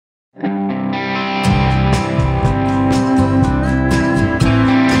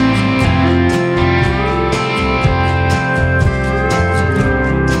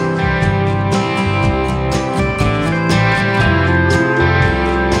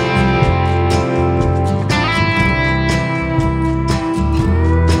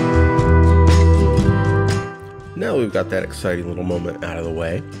got that exciting little moment out of the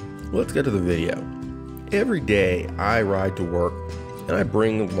way, let's get to the video. Every day I ride to work and I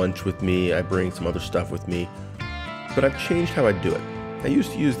bring lunch with me, I bring some other stuff with me, but I've changed how I do it. I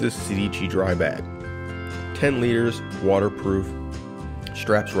used to use this Sedici dry bag. 10 liters, waterproof,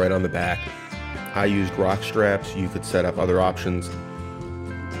 straps right on the back. I used rock straps, you could set up other options,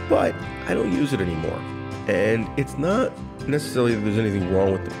 but I don't use it anymore. And it's not necessarily that there's anything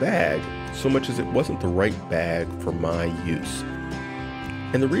wrong with the bag, so much as it wasn't the right bag for my use.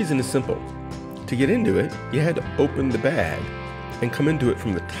 And the reason is simple. To get into it, you had to open the bag and come into it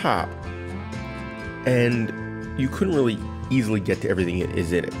from the top, and you couldn't really easily get to everything that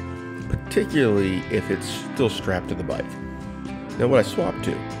is in it, particularly if it's still strapped to the bike. Now what I swapped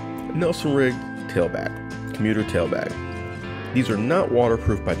to, a Nelson Rigg tailbag, commuter tailbag. These are not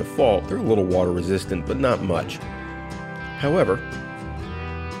waterproof by default, they're a little water resistant, but not much. However,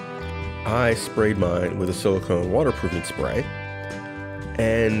 I sprayed mine with a silicone waterproofing spray,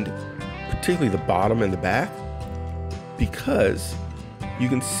 and particularly the bottom and the back, because you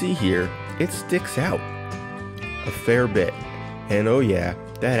can see here, it sticks out a fair bit. And oh yeah,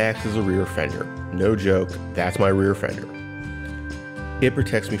 that acts as a rear fender. No joke, that's my rear fender. It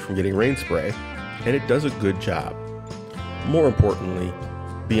protects me from getting rain spray, and it does a good job. More importantly,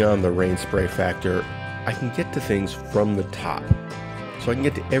 beyond the rain spray factor, I can get to things from the top. So I can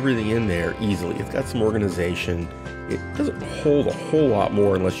get to everything in there easily. It's got some organization. It doesn't hold a whole lot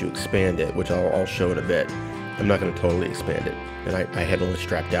more unless you expand it, which I'll show in a bit. I'm not going to totally expand it, and I had only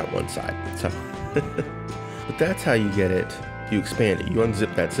strapped out one side. So, but that's how you get it. You expand it. You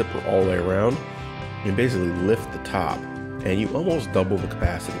unzip that zipper all the way around, and basically lift the top, and you almost double the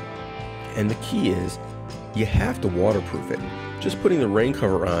capacity. And the key is, you have to waterproof it. Just putting the rain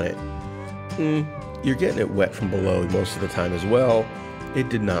cover on it, you're getting it wet from below most of the time as well. It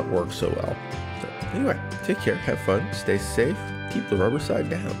did not work so well. So anyway, take care, have fun, stay safe, keep the rubber side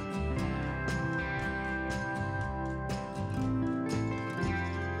down.